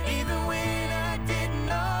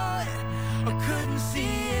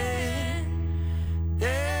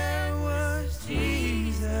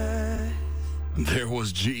There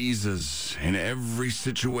was Jesus in every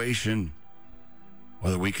situation.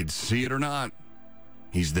 Whether we could see it or not,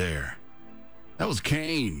 he's there. That was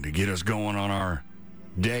Cain to get us going on our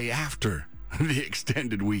day after the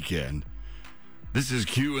extended weekend. This is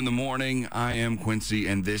Q in the Morning. I am Quincy,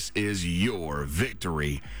 and this is your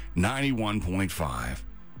Victory 91.5.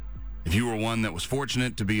 If you were one that was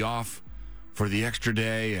fortunate to be off for the extra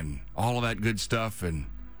day and all of that good stuff, and,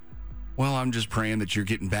 well, I'm just praying that you're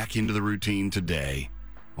getting back into the routine today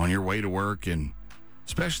on your way to work, and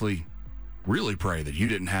especially really pray that you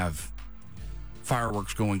didn't have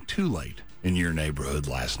fireworks going too late in your neighborhood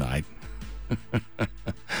last night.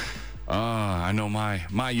 I know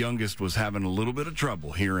my youngest was having a little bit of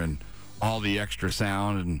trouble hearing all the extra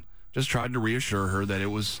sound, and just tried to reassure her that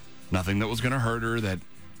it was nothing that was going to hurt her, that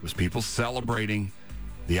it was people celebrating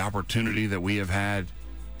the opportunity that we have had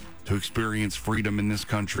to experience freedom in this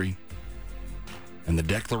country and the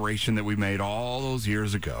declaration that we made all those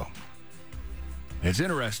years ago. It's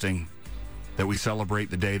interesting that we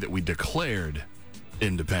celebrate the day that we declared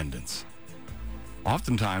independence.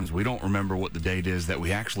 Oftentimes, we don't remember what the date is that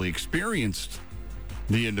we actually experienced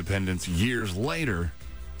the independence years later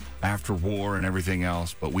after war and everything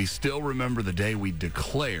else, but we still remember the day we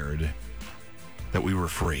declared that we were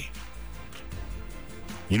free.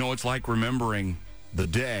 You know, it's like remembering the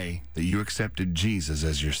day that you accepted Jesus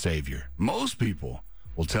as your Savior. Most people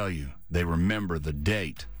will tell you they remember the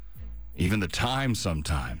date, even the time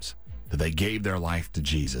sometimes, that they gave their life to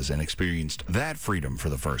Jesus and experienced that freedom for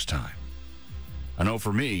the first time. I know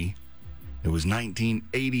for me, it was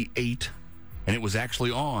 1988, and it was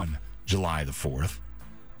actually on July the 4th.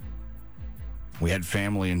 We had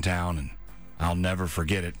family in town, and I'll never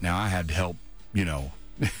forget it. Now, I had help,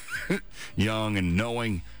 young, and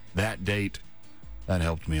knowing that date, that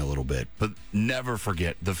helped me a little bit. But never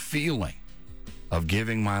forget the feeling of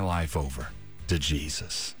giving my life over to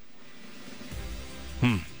Jesus.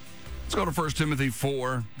 Let's go to 1 Timothy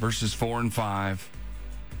 4, verses 4 and 5.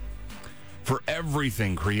 For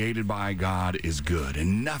everything created by God is good,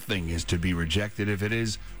 and nothing is to be rejected if it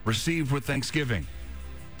is received with thanksgiving.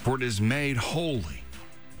 For it is made holy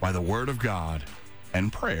by the word of God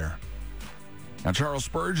and prayer. Now, Charles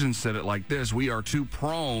Spurgeon said it like this: we are too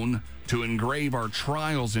prone to engrave our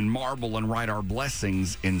trials in marble and write our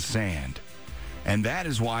blessings in sand. And that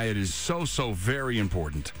is why it is so very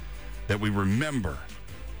important that we remember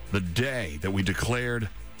the day that we declared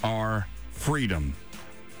our freedom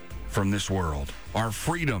from this world, our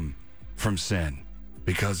freedom from sin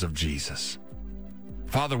because of Jesus.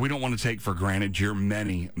 Father, we don't want to take for granted your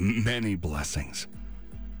many, many blessings.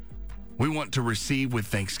 We want to receive with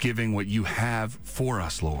thanksgiving what you have for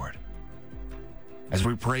us, Lord. As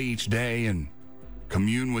we pray each day and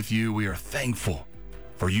commune with you, we are thankful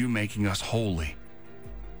for you making us holy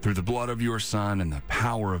through the blood of your Son and the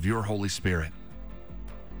power of your Holy Spirit.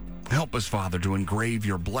 Help us, Father, to engrave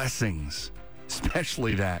your blessings,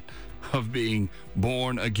 especially that of being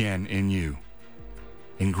born again in you.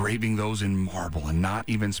 Engraving those in marble and not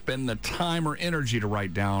even spend the time or energy to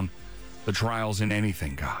write down the trials in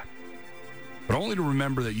anything, God. But only to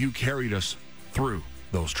remember that you carried us through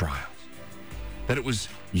those trials. That it was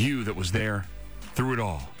you that was there through it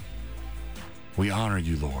all. We honor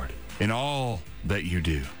you, Lord, in all that you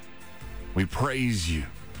do. We praise you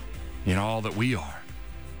in all that we are.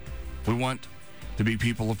 We want to be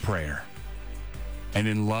people of prayer and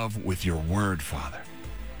in love with your word, Father.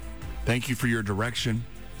 Thank you for your direction,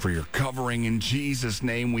 for your covering. In Jesus'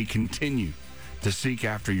 name, we continue to seek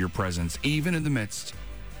after your presence, even in the midst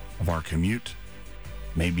of our commute,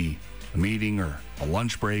 maybe a meeting or a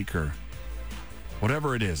lunch break or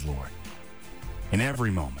whatever it is, Lord. In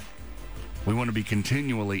every moment, we want to be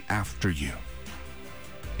continually after you.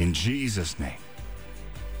 In Jesus' name,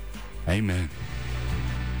 amen.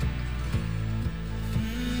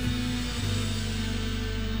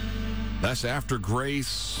 That's After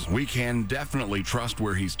Grace. We can definitely trust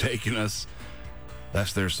where he's taken us.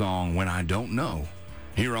 That's their song, When I Don't Know,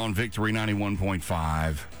 here on Victory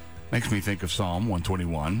 91.5. Makes me think of Psalm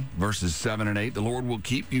 121, verses 7 and 8. The Lord will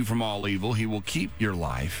keep you from all evil. He will keep your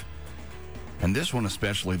life. And this one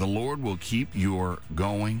especially, the Lord will keep your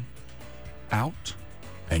going out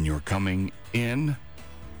and your coming in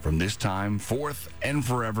from this time forth and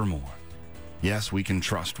forevermore. Yes, we can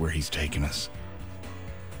trust where he's taken us.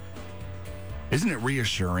 Isn't it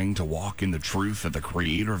reassuring to walk in the truth that the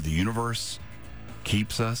creator of the universe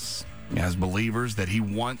keeps us as believers, that he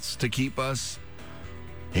wants to keep us?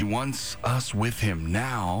 He wants us with him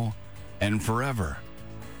now and forever.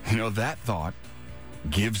 That thought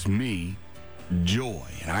gives me joy,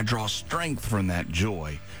 and I draw strength from that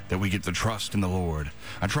joy that we get to trust in the Lord.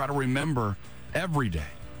 I try to remember every day,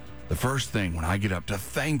 the first thing when I get up, to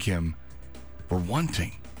thank him for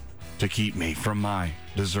wanting to keep me from my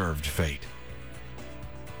deserved fate.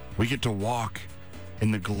 We get to walk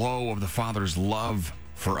in the glow of the Father's love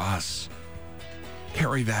for us.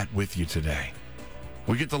 Carry that with you today.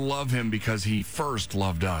 We get to love him because he first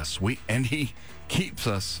loved us. And he keeps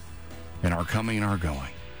us in our coming and our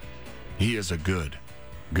going. He is a good,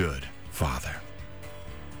 good Father.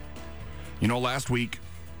 You know, last week,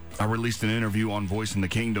 I released an interview on Voice in the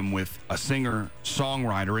Kingdom with a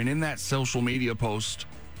singer-songwriter, and in that social media post,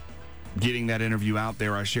 getting that interview out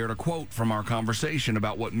there, I shared a quote from our conversation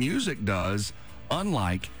about what music does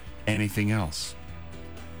unlike anything else.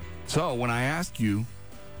 So when I ask you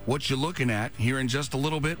what you're looking at here in just a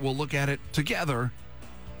little bit, we'll look at it together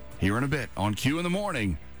here in a bit on Q in the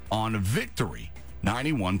Morning on Victory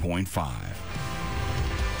 91.5.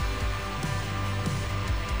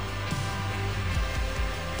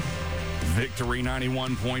 Victory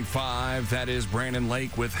 91.5. That is Brandon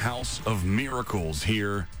Lake with House of Miracles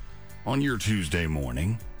here on your Tuesday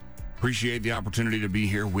morning. Appreciate the opportunity to be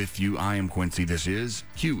here with you. I am Quincy. This is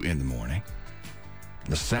Q in the Morning,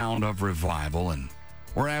 the sound of revival. And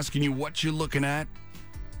we're asking you what you're looking at,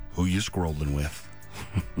 who you scrolling with.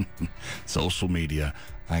 Social media,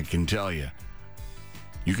 I can tell you,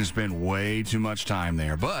 you can spend way too much time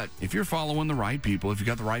there. But if you're following the right people, if you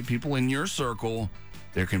got the right people in your circle,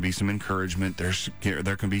 there can be some encouragement.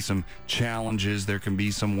 There can be some challenges. There can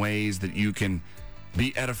be some ways that you can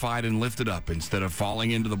be edified and lifted up instead of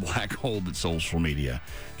falling into the black hole that social media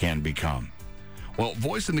can become. Well,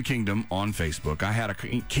 Voice in the Kingdom on Facebook, I had a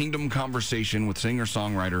kingdom conversation with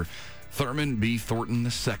singer-songwriter Thurman B. Thornton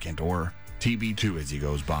II, or TB2 as he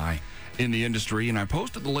goes by in the industry, and I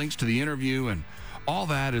posted the links to the interview and all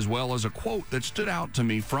that, as well as a quote that stood out to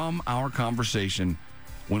me from our conversation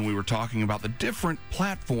when we were talking about the different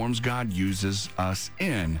platforms God uses us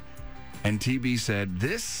in. And TB said,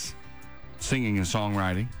 this singing and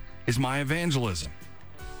songwriting is my evangelism.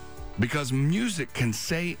 Because music can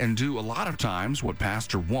say and do a lot of times what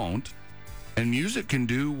pastor won't, and music can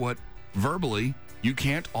do what verbally you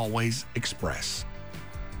can't always express.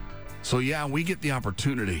 So yeah, we get the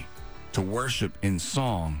opportunity to worship in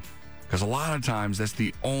song, because a lot of times that's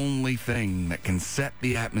the only thing that can set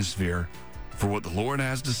the atmosphere for what the Lord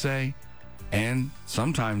has to say, and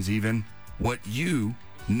sometimes even what you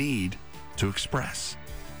need to express.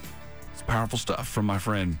 It's powerful stuff from my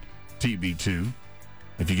friend TB2.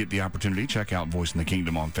 If you get the opportunity, check out Voice in the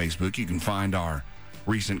Kingdom on Facebook. You can find our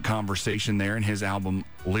recent conversation there in his album,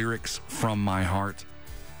 Lyrics from My Heart.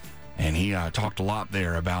 And he talked a lot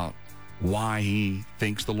there about why he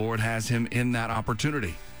thinks the Lord has him in that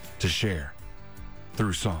opportunity to share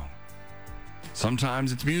through song.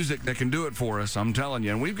 Sometimes it's music that can do it for us, I'm telling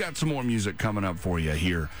you. And we've got some more music coming up for you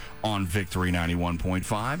here on Victory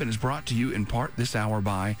 91.5. And it's brought to you in part this hour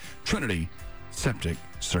by Trinity Septic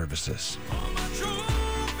Services.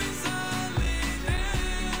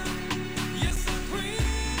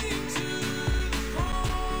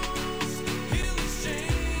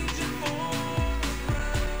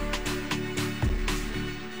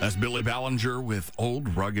 That's Billy Ballinger with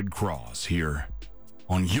Old Rugged Cross here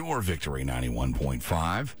on your Victory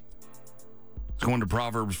 91.5. It's going to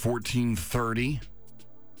Proverbs 14:30. It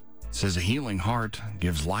says, a healing heart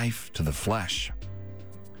gives life to the flesh,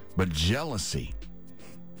 but jealousy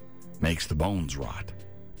makes the bones rot.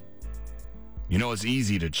 You know, it's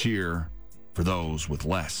easy to cheer for those with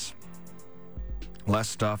less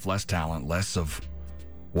stuff, less talent, less of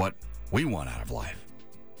what we want out of life.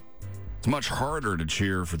 It's much harder to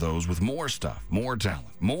cheer for those with more stuff, more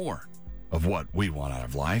talent, more of what we want out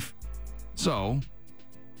of life. So,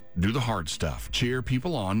 do the hard stuff. Cheer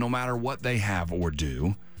people on no matter what they have or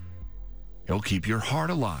do. It'll keep your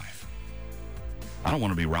heart alive. I don't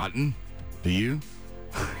want to be rotten. Do you?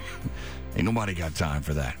 Ain't nobody got time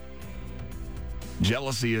for that.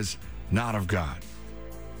 Jealousy is not of God.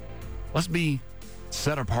 Let's be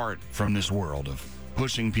set apart from this world of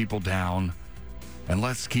pushing people down, and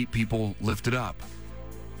let's keep people lifted up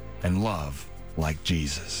and love like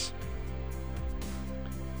Jesus.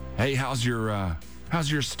 Hey, how's your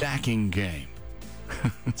stacking game?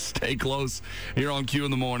 Stay close here on Q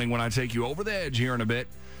in the Morning when I take you over the edge here in a bit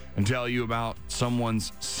and tell you about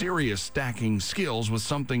someone's serious stacking skills with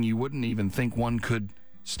something you wouldn't even think one could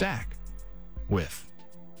stack with.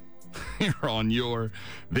 Here on your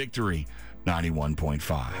Victory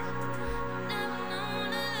 91.5.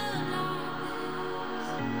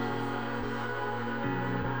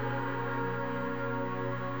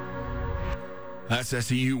 That's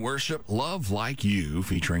SEU Worship, Love Like You,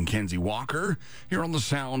 featuring Kenzie Walker, here on the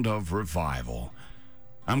Sound of Revival.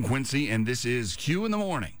 I'm Quincy, and this is Q in the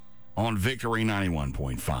Morning on Victory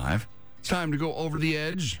 91.5. It's time to go over the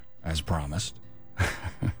edge, as promised.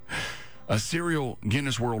 A serial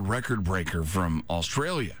Guinness World Record breaker from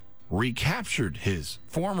Australia recaptured his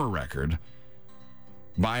former record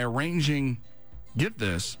by arranging, get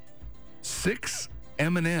this, 6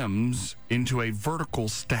 M&Ms into a vertical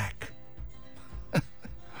stack.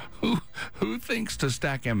 Who thinks to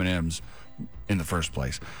stack M&Ms in the first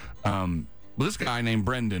place? This guy named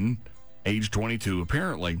Brendan, age 22,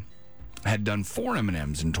 apparently had done 4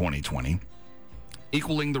 M&Ms in 2020,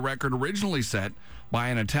 equaling the record originally set by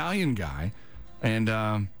an Italian guy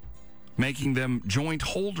and making them joint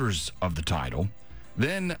holders of the title.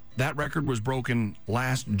 Then that record was broken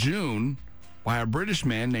last June by a British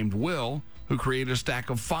man named Will, who created a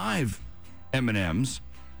stack of 5 M&Ms,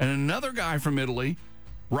 and another guy from Italy,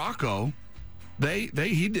 Rocco,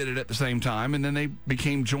 he did it at the same time, and then they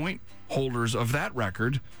became joint holders of that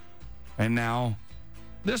record. And now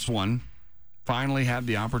this one finally had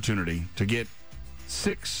the opportunity to get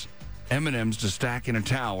 6 M&Ms to stack in a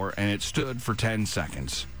tower, and it stood for 10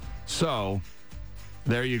 seconds. So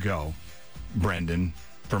there you go, Brendan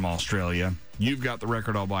from Australia. You've got the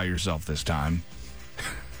record all by yourself this time.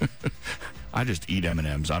 I just eat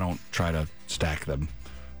M&Ms. I don't try to stack them.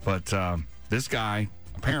 But this guy,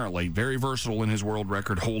 apparently very versatile in his world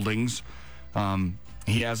record holdings.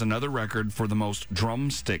 He has another record for the most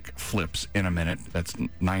drumstick flips in a minute. That's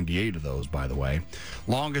 98 of those, by the way.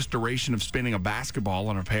 Longest duration of spinning a basketball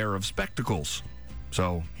on a pair of spectacles.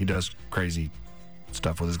 So he does crazy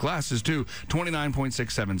stuff with his glasses, too.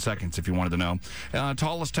 29.67 seconds, if you wanted to know.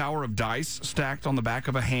 Tallest tower of dice stacked on the back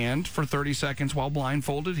of a hand for 30 seconds while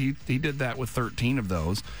blindfolded. He did that with 13 of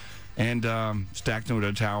those. And stacked into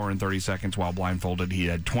a tower in 30 seconds while blindfolded. He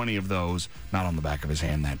had 20 of those, not on the back of his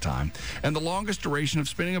hand that time. And the longest duration of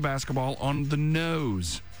spinning a basketball on the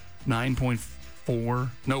nose,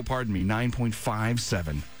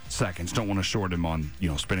 9.57 seconds. Don't want to short him on,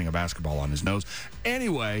 spinning a basketball on his nose.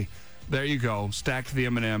 Anyway, there you go. Stacked the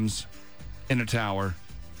M&Ms in a tower.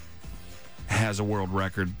 Has a world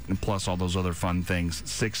record, and plus all those other fun things.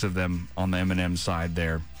 6 of them on the M&M side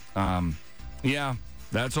there. Yeah.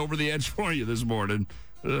 That's over the edge for you this morning.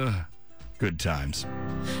 Good times.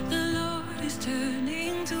 The Lord is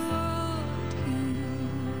turning toward you.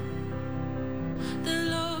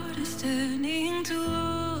 The Lord is turning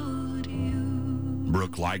toward you.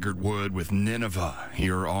 Brooke Ligertwood with Nineveh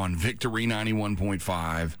here on Victory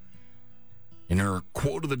 91.5. In her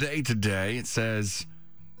quote of the day today, it says,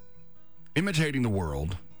 imitating the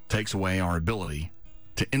world takes away our ability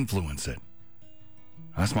to influence it.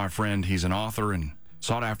 That's my friend. He's an author and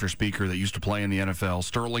sought-after speaker that used to play in the NFL,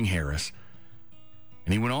 Sterling Harris.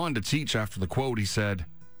 And he went on to teach after the quote. He said,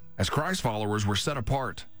 as Christ followers, we're set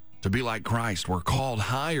apart to be like Christ. We're called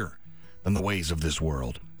higher than the ways of this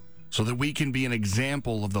world so that we can be an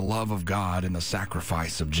example of the love of God and the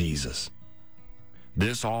sacrifice of Jesus.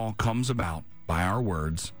 This all comes about by our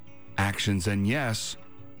words, actions, and yes,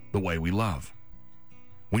 the way we love.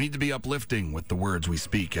 We need to be uplifting with the words we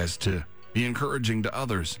speak as to be encouraging to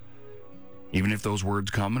others, even if those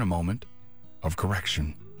words come in a moment of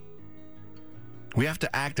correction. We have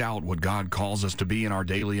to act out what God calls us to be in our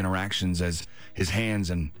daily interactions as his hands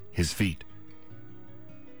and his feet.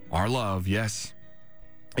 Our love, yes,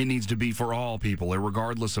 it needs to be for all people,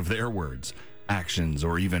 regardless of their words, actions,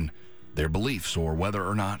 or even their beliefs, or whether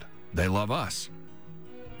or not they love us.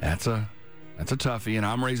 That's a toughie, and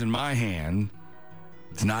I'm raising my hand.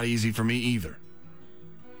 It's not easy for me either.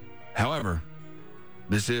 However,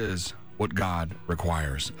 this is what God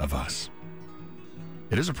requires of us.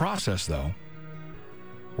 It is a process, though.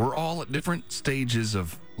 We're all at different stages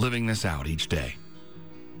of living this out each day.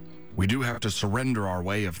 We do have to surrender our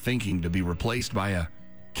way of thinking to be replaced by a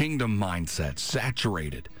kingdom mindset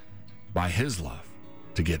saturated by his love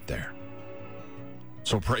to get there.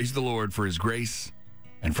 So praise the Lord for his grace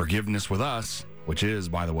and forgiveness with us, which is,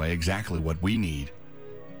 by the way, exactly what we need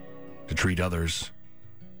to treat others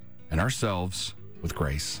and ourselves with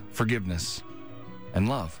grace, forgiveness, and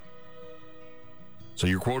love. So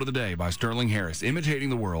your quote of the day by Sterling Harris,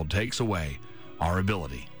 imitating the world takes away our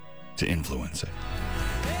ability to influence it.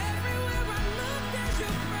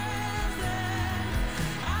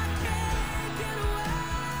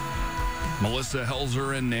 Melissa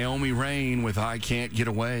Helzer and Naomi Rain with I Can't Get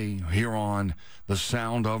Away here on The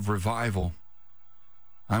Sound of Revival.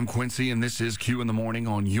 I'm Quincy, and this is Q in the Morning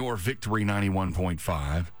on your Victory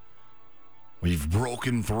 91.5. We've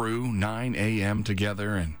broken through 9 a.m.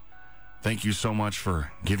 together, and thank you so much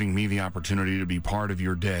for giving me the opportunity to be part of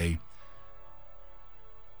your day.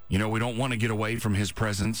 You know, we don't want to get away from his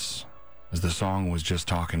presence. as the song was just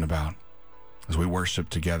talking about, as we worship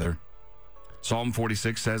together. Psalm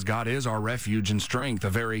 46 says, God is our refuge and strength, a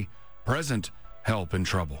very present help in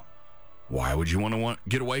trouble. Why would you want to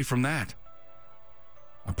get away from that?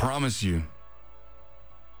 I promise you,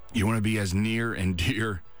 you want to be as near and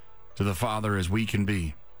dear to the Father as we can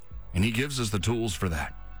be. And he gives us the tools for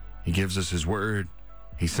that. He gives us his word.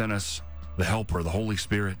 He sent us the helper, the Holy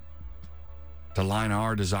Spirit, to line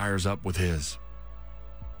our desires up with his.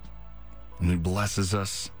 And he blesses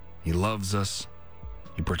us. He loves us.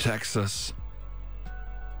 He protects us.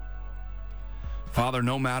 Father,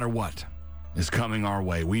 no matter what is coming our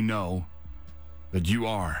way, we know that you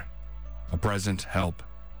are a present help.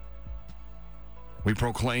 We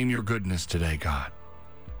proclaim your goodness today, God.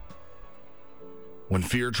 When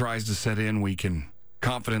fear tries to set in, we can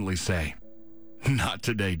confidently say, not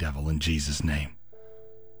today, devil, in Jesus' name.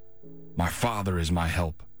 My Father is my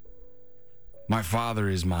help. My Father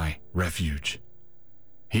is my refuge.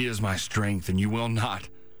 He is my strength, and you will not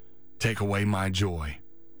take away my joy.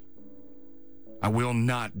 I will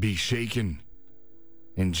not be shaken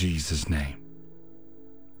in Jesus' name.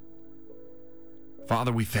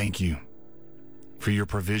 Father, we thank you for your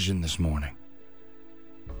provision this morning.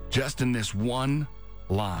 Just in this one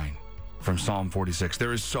line from Psalm 46,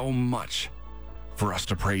 there is so much for us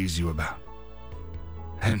to praise you about.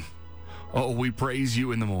 And, we praise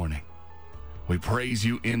you in the morning. We praise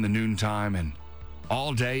you in the noontime and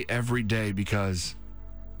all day, every day, because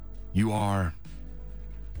you are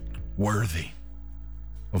worthy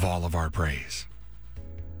of all of our praise.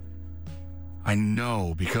 I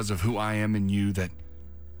know because of who I am in you that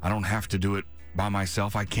I don't have to do it by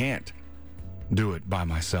myself. I can't do it by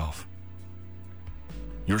myself.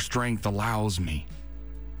 Your strength allows me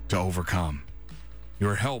to overcome.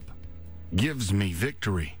 Your help gives me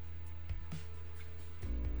victory.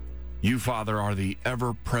 You, Father, are the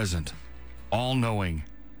ever-present, all-knowing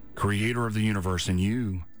creator of the universe, and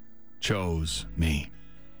you chose me.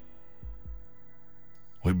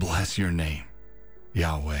 We bless your name,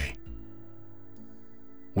 Yahweh.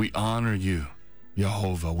 We honor you,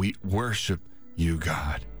 Jehovah. We worship you,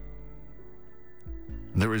 God.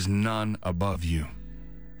 There is none above you,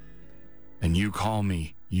 and you call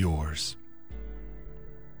me yours.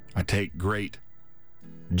 I take great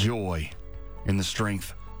joy in the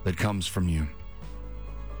strength that comes from you.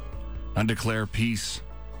 I declare peace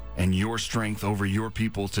and your strength over your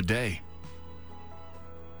people today.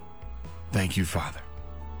 Thank you, Father.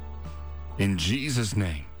 In Jesus'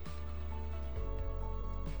 name,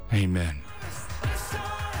 amen.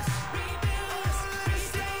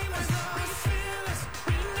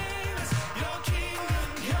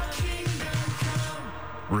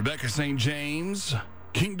 Rebecca St. James,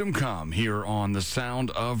 Kingdom Come, here on the Sound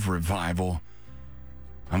of Revival.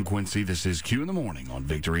 I'm Quincy. This is Q in the Morning on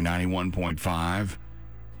Victory 91.5.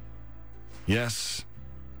 Yes,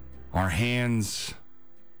 our hands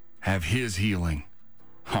have his healing.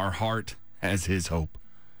 Our heart has his hope.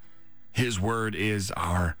 His word is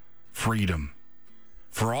our freedom.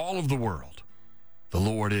 For all of the world, the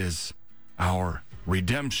Lord is our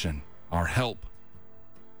redemption, our help,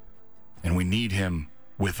 and we need him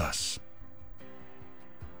with us.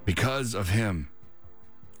 Because of him,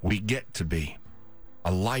 we get to be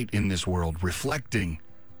a light in this world, reflecting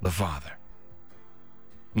the Father.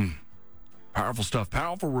 Powerful stuff.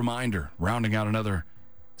 Powerful reminder, rounding out another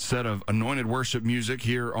set of anointed worship music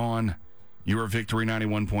here on your Victory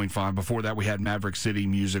 91.5. Before that, we had Maverick City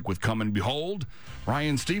music with Come and Behold.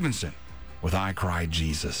 Ryan Stevenson with I Cried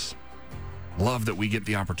Jesus. Love that we get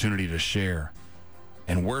the opportunity to share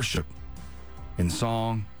and worship in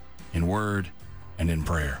song, in word, and in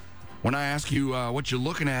prayer. When I ask you what you're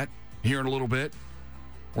looking at here in a little bit,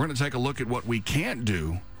 we're going to take a look at what we can't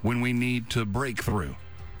do when we need to break through.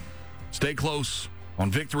 Stay close on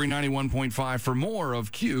Victory 91.5 for more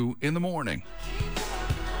of Q in the Morning.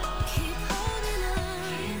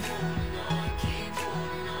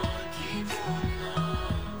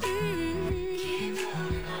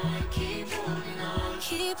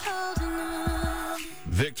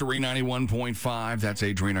 Victory 91.5, that's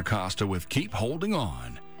Adriana Costa with Keep Holding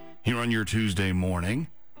On here on your Tuesday morning.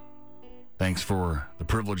 Thanks for the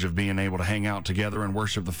privilege of being able to hang out together and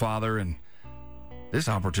worship the Father, and this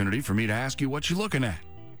opportunity for me to ask you what you're looking at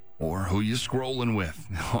or who you're scrolling with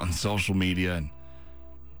on social media. And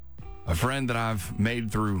a friend that I've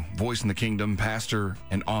made through Voice in the Kingdom, pastor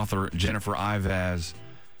and author Jennifer Ivaz,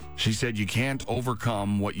 she said you can't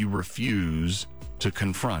overcome what you refuse to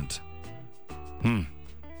confront.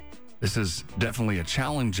 This is definitely a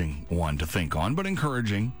challenging one to think on, but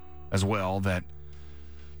encouraging as well, that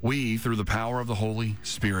we, through the power of the Holy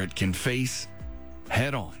Spirit, can face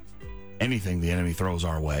head on anything the enemy throws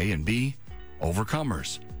our way and be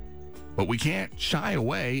overcomers. But we can't shy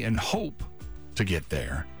away and hope to get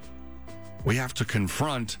there. We have to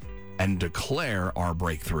confront and declare our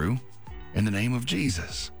breakthrough in the name of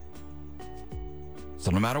Jesus.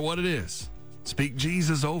 So no matter what it is, speak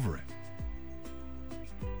Jesus over it.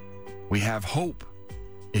 We have hope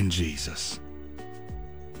in Jesus.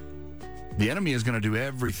 The enemy is going to do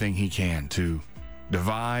everything he can to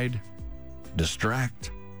divide,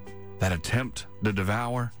 distract, that attempt to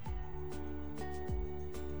devour.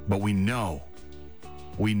 But we know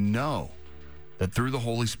that through the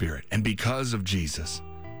Holy Spirit and because of Jesus,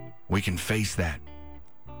 we can face that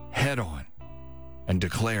head on and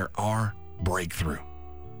declare our breakthrough.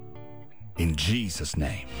 In Jesus'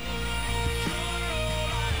 name.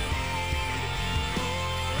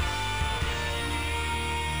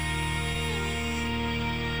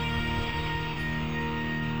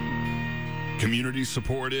 Community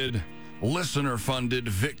supported, listener funded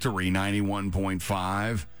Victory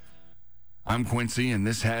 91.5. I'm Quincy, and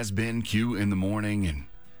this has been Q in the Morning. And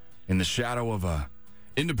in the shadow of a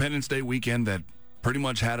Independence Day weekend that pretty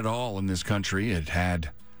much had it all in this country, it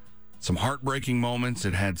had some heartbreaking moments.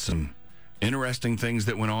 It had some interesting things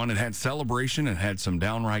that went on. It had celebration. It had some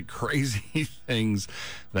downright crazy things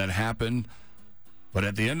that happened. But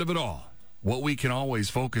at the end of it all, what we can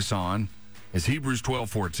always focus on is Hebrews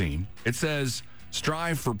 12:14. It says,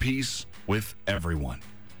 "Strive for peace with everyone,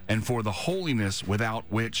 and for the holiness without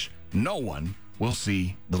which no one will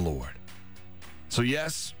see the Lord." So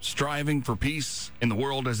yes, striving for peace in the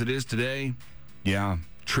world as it is today, yeah,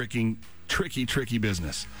 tricky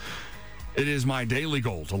business. It is my daily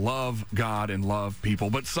goal to love God and love people,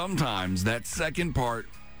 but sometimes that second part,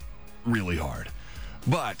 really hard.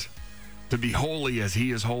 But to be holy as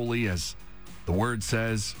he is holy, as the word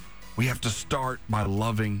says, we have to start by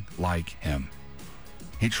loving like him.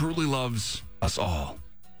 He truly loves us all.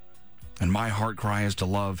 And my heart cry is to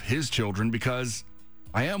love his children because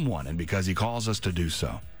I am one and because he calls us to do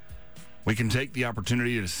so. We can take the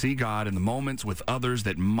opportunity to see God in the moments with others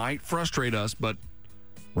that might frustrate us, but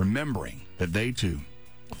remembering that they too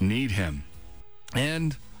need him.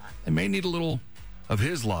 And they may need a little of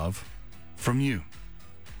his love from you.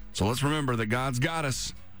 So let's remember that God's got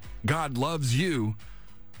us. God loves you.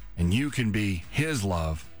 And you can be his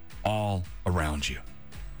love all around you.